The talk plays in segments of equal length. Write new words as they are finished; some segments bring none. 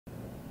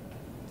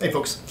Hey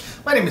folks,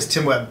 my name is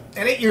Tim Webb,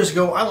 and 8 years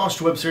ago I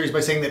launched a web series by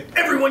saying that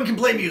everyone can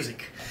play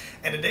music.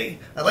 And today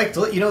I'd like to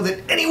let you know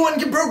that anyone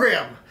can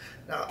program.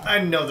 Now, I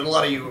know that a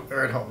lot of you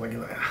are at home like,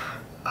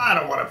 I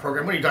don't want to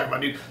program, what are you talking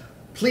about, dude?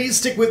 Please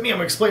stick with me, I'm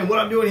going to explain what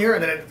I'm doing here,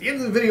 and then at the end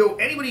of the video,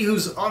 anybody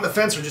who's on the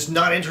fence or just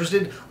not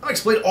interested, I'm going to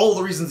explain all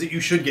the reasons that you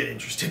should get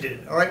interested in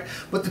it, alright?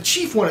 But the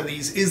chief one of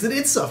these is that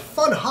it's a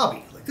fun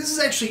hobby. Like, this is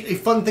actually a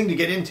fun thing to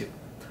get into.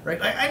 Right?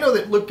 I know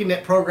that looking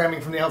at programming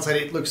from the outside,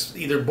 it looks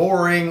either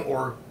boring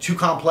or too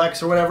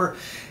complex or whatever,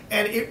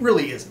 and it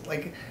really isn't.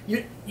 Like,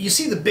 you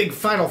see the big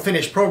final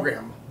finish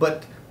program,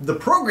 but the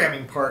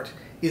programming part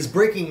is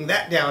breaking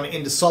that down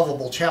into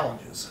solvable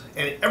challenges.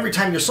 And every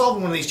time you're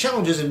solving one of these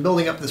challenges and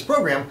building up this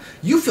program,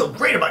 you feel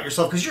great about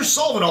yourself because you're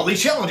solving all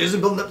these challenges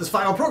and building up this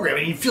final program,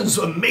 and you feel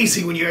so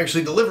amazing when you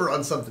actually deliver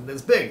on something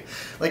that's big.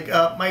 Like,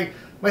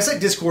 my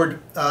site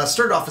Discord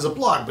started off as a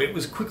blog, but it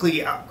was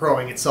quickly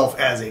outgrowing itself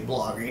as a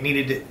blog. It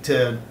needed it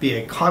to be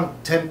a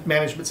content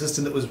management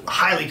system that was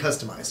highly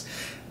customized.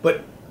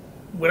 But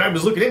when I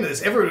was looking into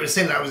this, everybody was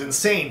saying that I was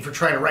insane for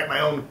trying to write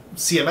my own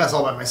CMS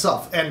all by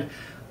myself. And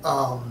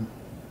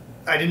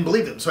I didn't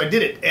believe them, so I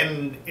did it,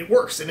 and it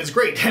works, and it's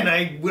great. And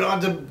I went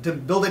on to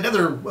build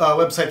another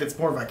website that's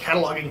more of a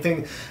cataloging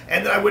thing,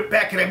 and then I went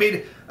back and I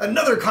made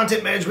another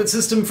content management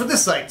system for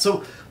this site.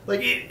 So,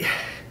 like,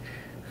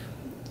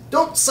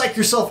 don't psych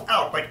yourself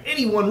out. Like,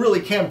 anyone really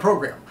can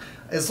program.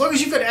 As long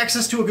as you've got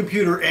access to a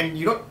computer and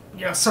you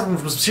don't suffer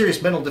from some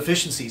serious mental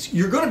deficiencies,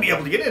 you're going to be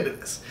able to get into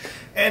this.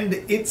 And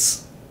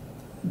it's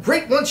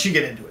great once you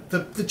get into it.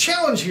 The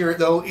challenge here,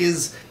 though,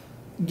 is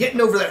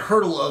getting over that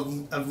hurdle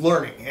of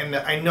learning. And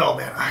I know,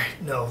 man, I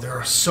know there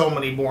are so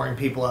many boring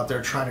people out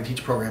there trying to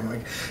teach programming.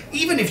 Like,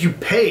 even if you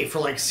pay for,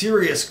 like,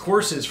 serious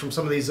courses from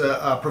some of these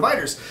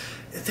providers,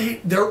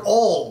 they're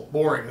all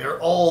boring. They're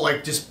all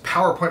like just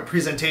PowerPoint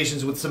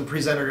presentations with some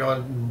presenter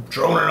going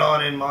droning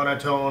on in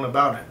monotone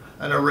about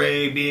an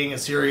array being a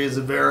series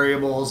of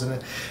variables,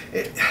 and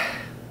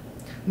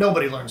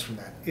nobody learns from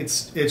that.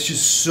 It's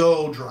just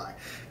so dry.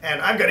 And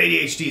I've got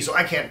ADHD, so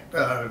I can't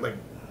like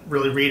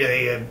really read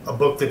a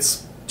book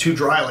that's too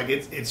dry. Like,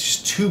 it's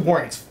just too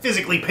boring. It's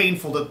physically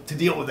painful to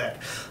deal with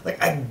that. Like,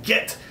 I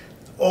get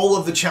all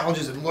of the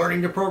challenges in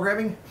learning to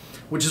programming,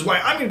 which is why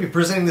I'm going to be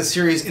presenting this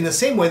series in the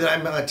same way that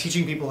I'm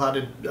teaching people how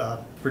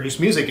to produce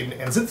music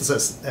and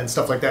synthesis and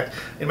stuff like that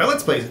in my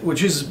Let's Plays,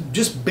 which is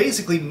just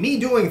basically me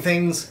doing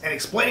things and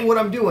explaining what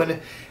I'm doing,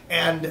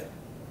 and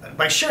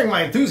by sharing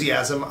my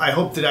enthusiasm, I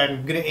hope that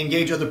I'm going to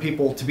engage other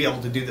people to be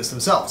able to do this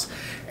themselves.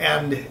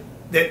 And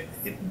that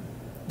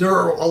there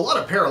are a lot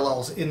of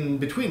parallels in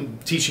between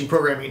teaching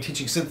programming and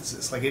teaching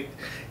synthesis. Like,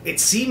 it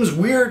seems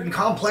weird and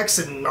complex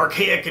and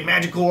archaic and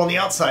magical on the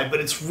outside, but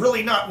it's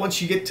really not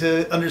once you get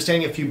to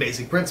understanding a few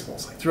basic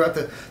principles. Like, throughout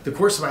the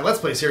course of my Let's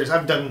Play series,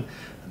 I've done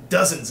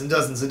dozens and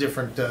dozens of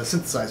different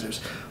synthesizers,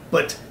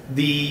 but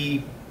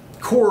the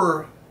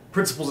core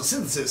principles of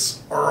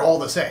synthesis are all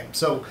the same.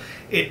 So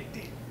it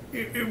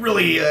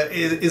really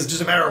is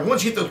just a matter of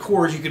once you get those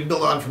cores, you can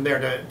build on from there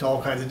to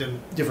all kinds of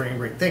different and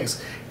great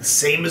things. The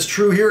same is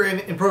true here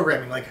in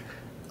programming. Like,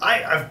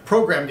 I've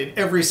programmed in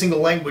every single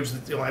language,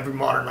 every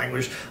modern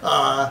language,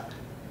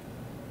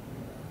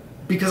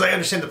 because I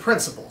understand the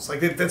principles. Like,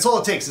 that's all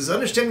it takes, is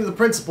understanding the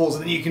principles,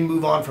 and then you can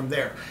move on from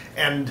there.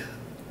 And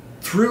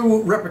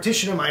through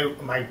repetition of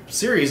my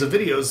series of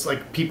videos,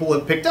 like, people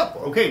have picked up,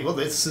 okay, well,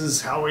 this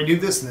is how I do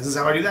this, and this is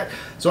how I do that.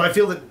 So I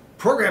feel that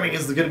programming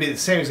is going to be the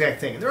same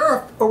exact thing. And there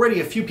are already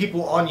a few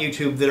people on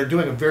YouTube that are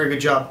doing a very good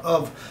job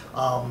of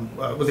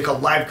what they call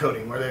live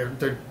coding, where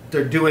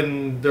they're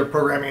doing their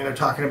programming and they're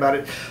talking about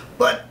it.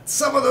 But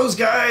some of those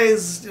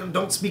guys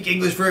don't speak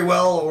English very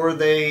well, or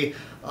they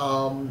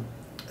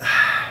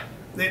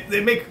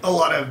make a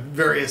lot of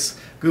various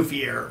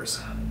goofy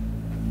errors.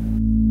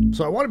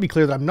 So I want to be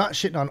clear that I'm not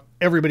shitting on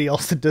everybody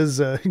else that does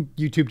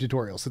YouTube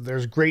tutorials.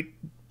 There's great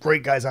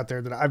guys out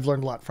there that I've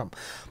learned a lot from.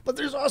 But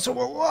there's also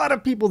a lot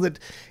of people that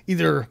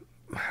either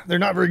they're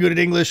not very good at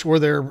English, or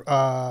they're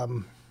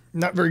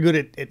not very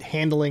good at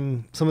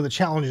handling some of the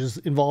challenges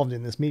involved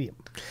in this medium,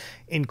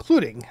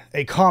 including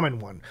a common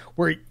one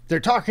where they're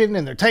talking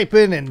and they're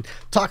typing, and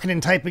talking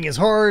and typing is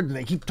hard, and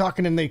they keep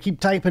talking and they keep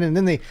typing, and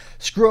then they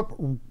screw up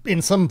in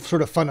some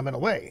sort of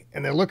fundamental way,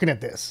 and they're looking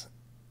at this,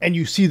 and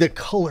you see the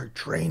color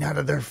drain out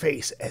of their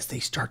face as they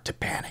start to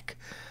panic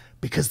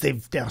because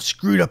they've now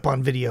screwed up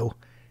on video.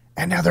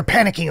 And now they're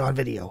panicking on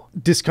video.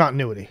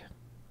 Discontinuity.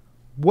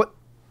 What?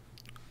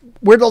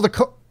 Where'd all the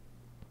what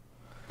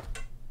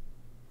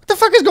the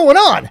fuck is going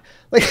on?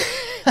 Like,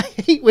 I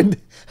hate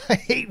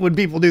when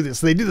people do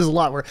this. They do this a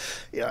lot where,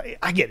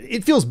 I get it.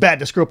 It feels bad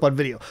to screw up on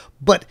video,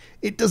 but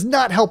it does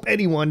not help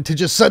anyone to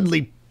just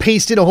suddenly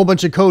paste in a whole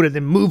bunch of code and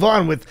then move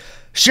on with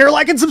share,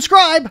 like, and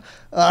subscribe.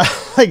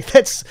 Like,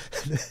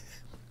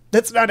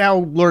 that's not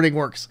how learning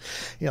works.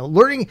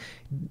 Learning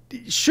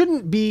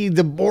shouldn't be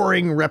the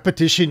boring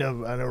repetition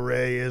of an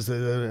array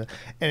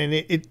and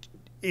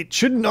it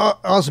shouldn't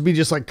also be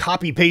just like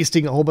copy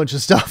pasting a whole bunch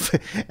of stuff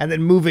and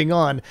then moving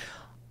on.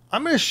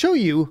 I'm going to show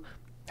you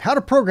how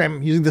to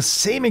program using the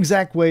same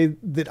exact way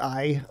that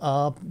I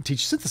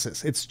teach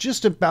synthesis. It's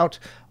just about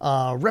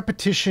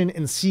repetition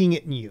and seeing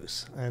it in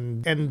use.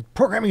 And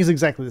programming is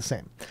exactly the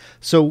same.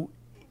 So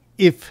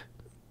if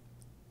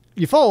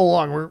you follow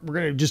along, we're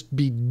going to just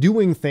be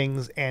doing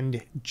things,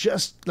 and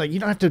just like, you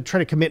don't have to try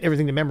to commit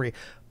everything to memory,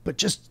 but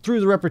just through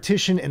the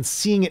repetition and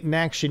seeing it in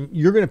action,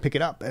 you're going to pick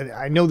it up. And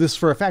I know this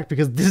for a fact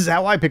because this is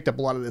how I picked up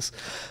a lot of this.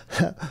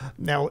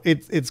 Now,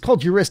 it's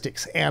called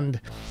heuristics,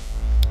 and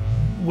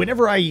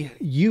whenever I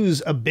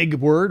use a big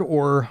word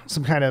or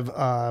some kind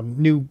of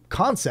new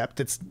concept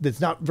that's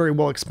not very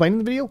well explained in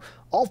the video,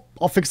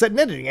 I'll fix that in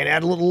editing and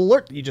add a little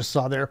alert that you just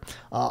saw there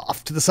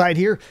off to the side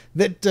here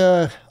that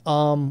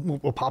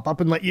will pop up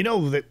and let you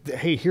know that,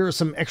 hey, here are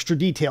some extra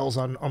details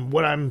on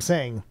what I'm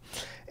saying.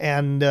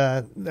 And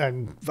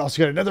I've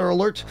also got another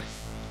alert.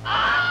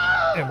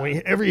 And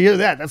whenever you hear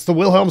that, that's the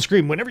Wilhelm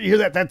scream. Whenever you hear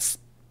that, that's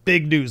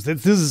big news.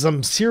 This is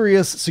some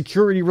serious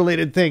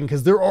security-related thing,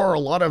 because there are a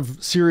lot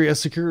of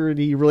serious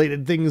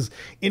security-related things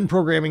in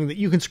programming that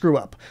you can screw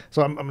up.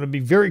 So I'm going to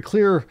be very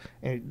clear,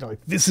 and like,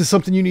 this is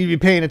something you need to be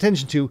paying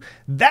attention to.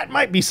 That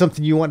might be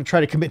something you want to try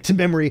to commit to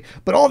memory,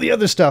 but all the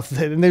other stuff,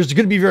 and there's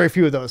going to be very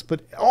few of those,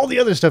 but all the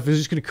other stuff is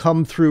just going to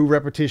come through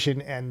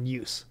repetition and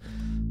use.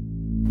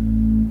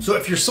 So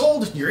if you're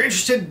sold, you're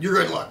interested, you're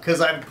good luck,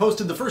 because I've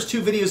posted the first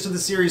 2 videos to the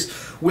series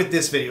with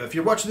this video. If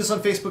you're watching this on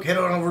Facebook, head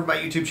on over to my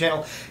YouTube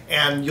channel,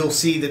 and you'll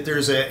see that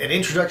there's an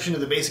introduction to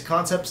the basic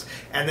concepts,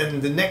 and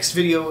then the next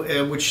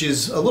video, which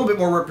is a little bit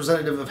more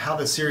representative of how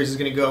this series is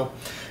going to go,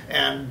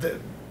 and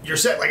you're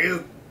set. Like,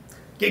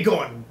 get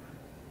going.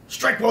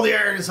 Strike while the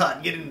iron is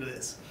hot. Get into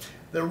this.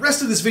 The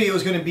rest of this video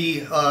is going to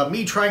be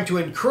me trying to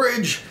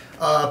encourage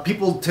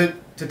people to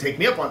take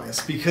me up on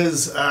this,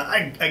 because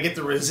I get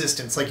the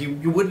resistance. Like,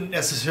 you wouldn't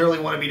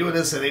necessarily want to be doing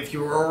this, and if you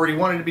were already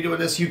wanting to be doing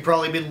this, you'd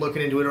probably been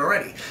looking into it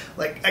already.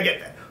 Like, I get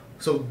that.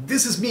 So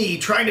this is me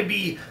trying to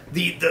be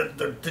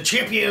the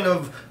champion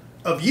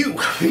of you,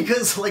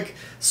 because like,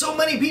 so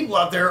many people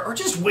out there are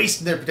just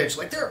wasting their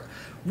potential. Like, there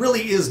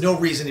really is no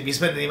reason to be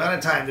spending the amount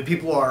of time that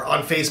people are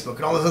on Facebook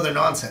and all this other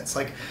nonsense.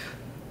 Like,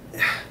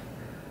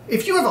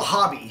 if you have a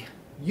hobby,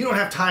 you don't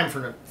have time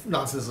for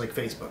nonsense like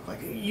Facebook.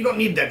 Like, you don't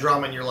need that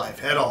drama in your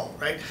life at all,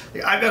 right?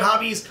 Like, I've got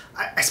hobbies.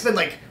 I spend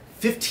like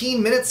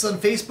 15 minutes on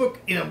Facebook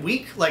in a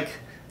week. Like,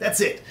 that's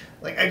it.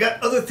 Like, I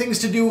got other things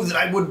to do that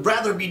I would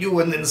rather be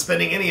doing than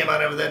spending any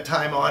amount of that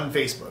time on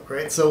Facebook,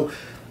 right? So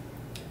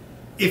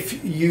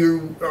if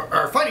you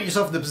are finding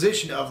yourself in the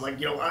position of, like,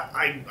 you know,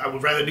 I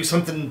would rather do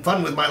something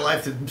fun with my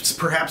life that's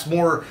perhaps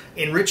more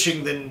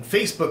enriching than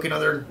Facebook and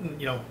other,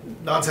 you know,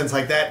 nonsense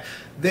like that,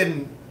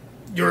 then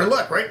you're in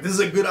luck, right? This is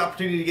a good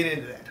opportunity to get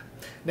into that.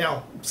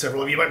 Now,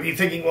 several of you might be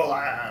thinking, well,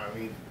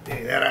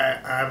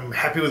 I'm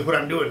happy with what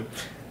I'm doing.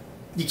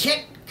 You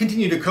can't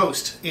continue to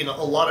coast in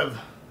a lot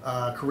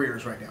of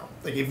careers right now.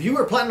 Like, if you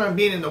are planning on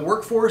being in the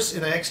workforce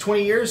in the next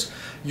 20 years,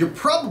 you're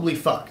probably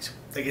fucked.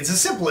 Like, it's as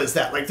simple as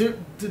that. Like,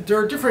 there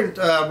are different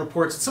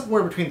reports.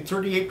 Somewhere between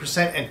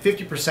 38% and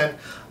 50%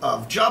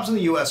 of jobs in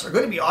the U.S. are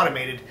going to be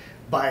automated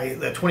by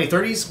the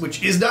 2030s,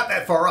 which is not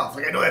that far off.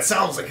 Like, I know that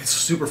sounds like it's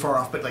super far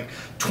off, but like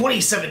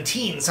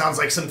 2017 sounds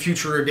like some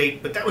future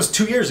date, but that was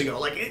 2 years ago.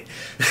 Like,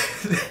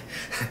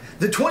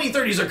 the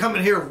 2030s are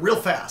coming here real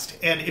fast.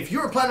 And if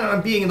you're planning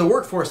on being in the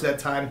workforce at that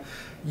time,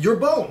 you're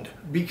boned,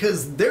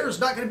 because there's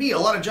not going to be a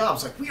lot of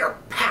jobs. Like, we are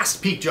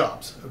past peak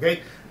jobs,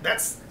 okay?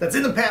 That's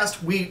in the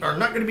past. We are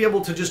not going to be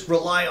able to just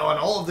rely on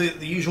all of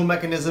the usual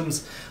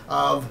mechanisms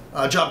of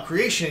job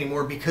creation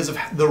anymore, because of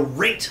the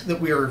rate that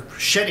we are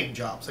shedding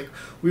jobs. Like,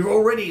 we've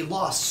already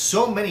lost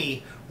so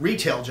many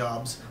retail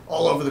jobs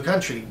all over the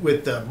country,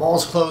 with the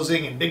malls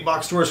closing and big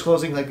box stores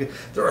closing. Like,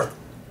 there are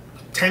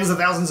tens of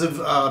thousands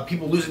of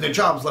people losing their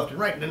jobs left and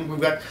right. And then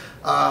we've got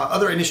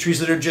other industries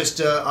that are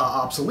just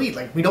obsolete.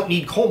 Like, we don't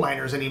need coal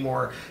miners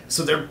anymore.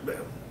 So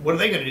what are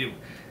they going to do?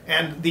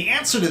 And the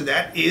answer to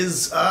that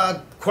is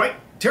quite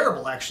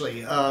terrible,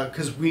 actually,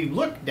 because we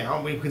look now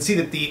and we can see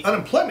that the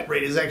unemployment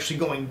rate is actually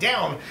going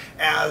down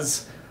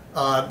as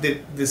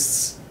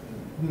this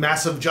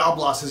massive job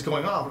loss is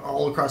going on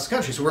all across the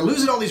country. So we're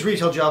losing all these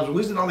retail jobs, we're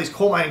losing all these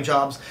coal mining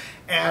jobs,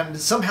 and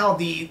somehow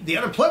the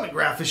unemployment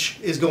graph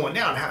is going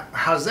down.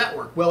 How does that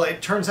work? Well,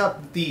 it turns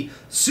out that the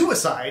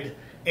suicide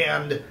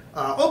and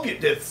opiate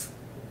death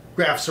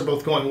graphs are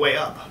both going way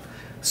up.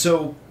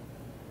 So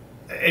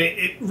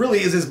it really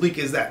is as bleak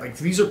as that. Like,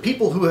 these are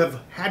people who have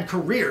had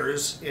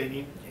careers.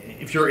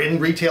 If you're in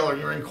retail or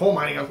you're in coal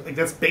mining, like,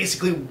 that's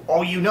basically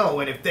all you know.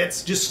 And if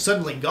that's just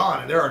suddenly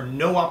gone and there are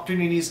no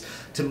opportunities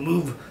to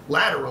move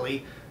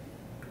laterally,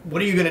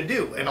 what are you going to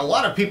do? And a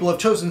lot of people have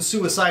chosen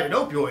suicide and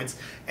opioids,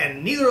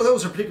 and neither of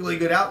those are particularly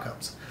good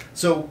outcomes.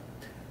 So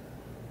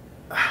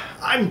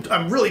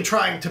I'm really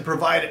trying to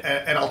provide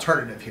an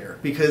alternative here,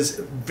 because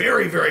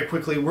very, very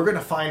quickly we're going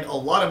to find a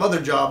lot of other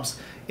jobs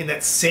in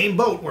that same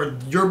boat where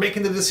you're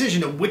making the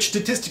decision of which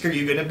statistic are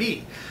you going to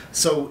be.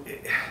 So,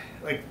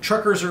 like,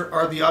 truckers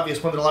are the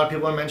obvious one that a lot of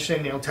people are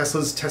mentioning. You know,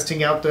 Tesla's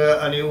testing out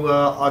a new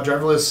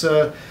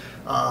driverless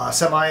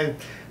semi.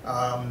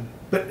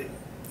 But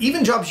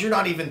even jobs you're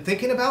not even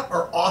thinking about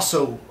are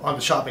also on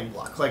the shopping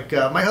block. Like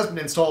my husband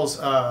installs,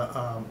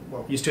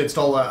 used to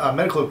install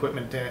medical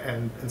equipment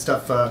and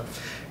stuff,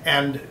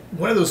 and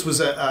one of those was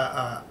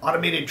a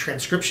automated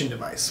transcription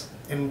device.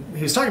 And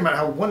he was talking about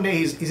how one day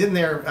he's in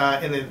there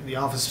in the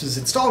office, is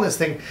installing this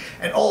thing,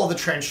 and all of the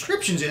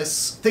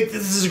transcriptionists think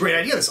this is a great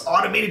idea. This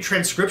automated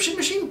transcription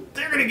machine,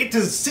 they're going to get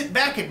to sit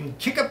back and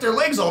kick up their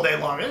legs all day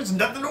long. There's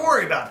nothing to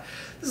worry about.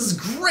 This is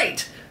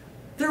great.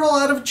 They're all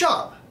out of a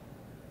job.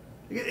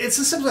 It's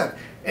as simple as that.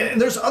 And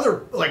there's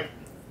other, like,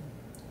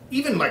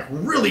 even like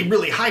really,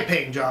 really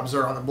high-paying jobs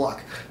are on the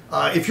block.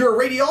 If you're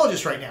a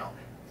radiologist right now,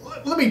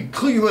 let me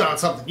clue you in on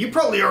something. You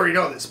probably already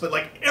know this, but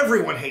like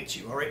everyone hates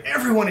you, all right?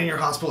 Everyone in your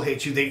hospital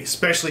hates you. They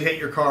especially hate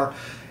your car.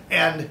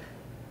 And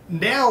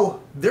now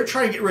they're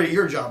trying to get rid of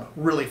your job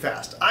really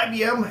fast.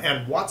 IBM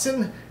and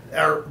Watson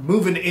are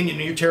moving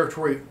into your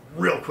territory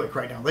real quick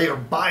right now. They are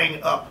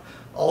buying up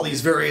all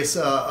these various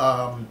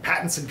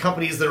patents and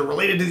companies that are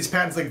related to these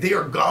patents. Like, they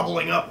are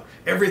gobbling up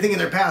everything in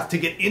their path to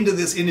get into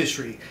this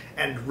industry.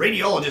 And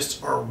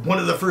radiologists are one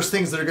of the first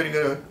things that are going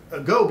to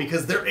go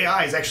because their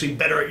AI is actually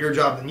better at your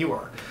job than you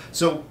are.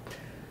 So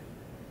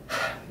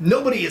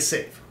nobody is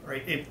safe,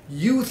 right? If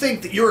you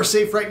think that you're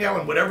safe right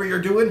now in whatever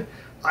you're doing,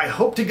 I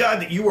hope to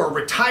God that you are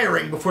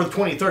retiring before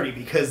 2030,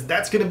 because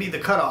that's going to be the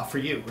cutoff for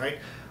you, right?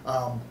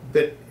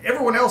 But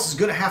everyone else is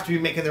going to have to be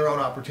making their own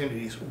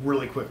opportunities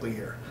really quickly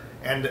here.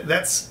 And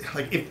that's,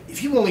 like,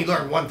 if you only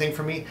learn one thing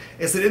from me,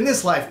 is that in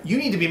this life, you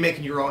need to be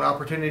making your own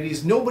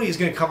opportunities. Nobody's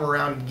going to come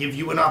around and give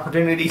you an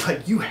opportunity.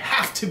 Like, you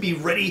have to be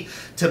ready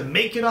to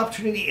make an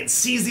opportunity and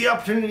seize the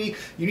opportunity.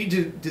 You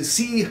need to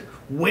see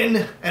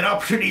when an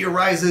opportunity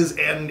arises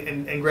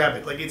and grab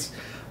it. Like, it's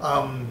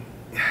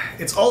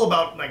all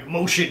about, like,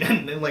 motion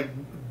and like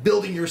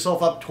building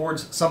yourself up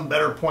towards some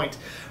better point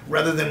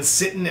rather than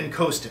sitting and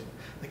coasting.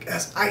 Like,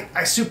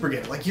 I super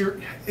get it. Like,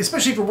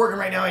 especially if you're working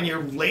right now and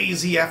you're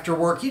lazy after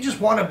work, you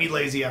just want to be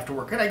lazy after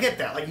work, and I get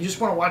that. Like, you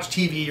just want to watch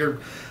TV or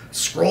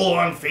scroll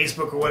on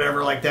Facebook or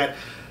whatever like that.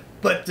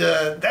 But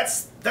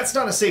that's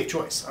not a safe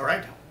choice, all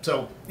right?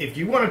 So if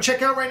you want to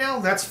check out right now,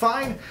 that's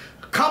fine.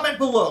 Comment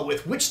below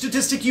with which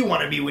statistic you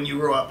want to be when you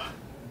grow up.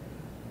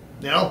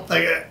 You know,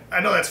 like, I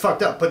know that's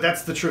fucked up, but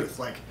that's the truth.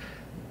 Like,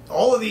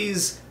 all of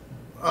these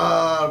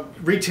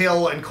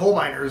retail and coal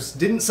miners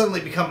didn't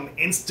suddenly become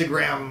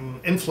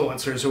Instagram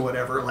influencers or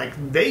whatever. Like,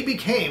 they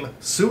became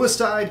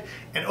suicide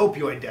and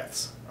opioid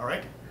deaths, all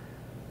right?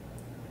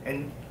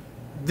 And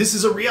this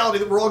is a reality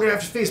that we're all going to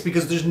have to face,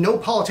 because there's no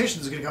politician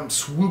that's going to come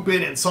swoop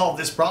in and solve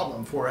this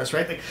problem for us,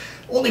 right? Like,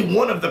 only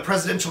one of the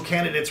presidential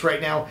candidates right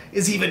now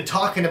is even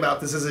talking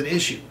about this as an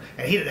issue,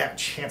 and he didn't have a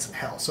chance in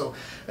hell. So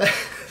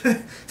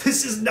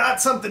this is not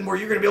something where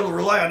you're going to be able to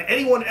rely on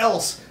anyone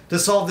else to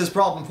solve this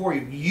problem for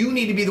you. You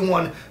need to be the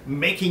one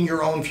making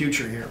your own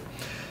future here.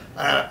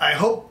 I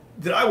hope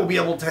that I will be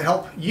able to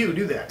help you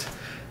do that.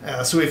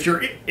 So if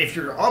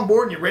you're on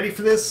board and you're ready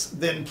for this,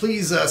 then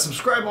please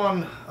subscribe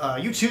on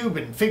YouTube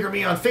and finger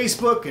me on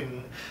Facebook,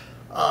 and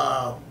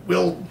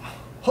we'll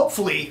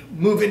hopefully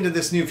move into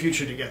this new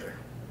future together.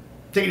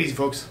 Take it easy,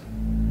 folks.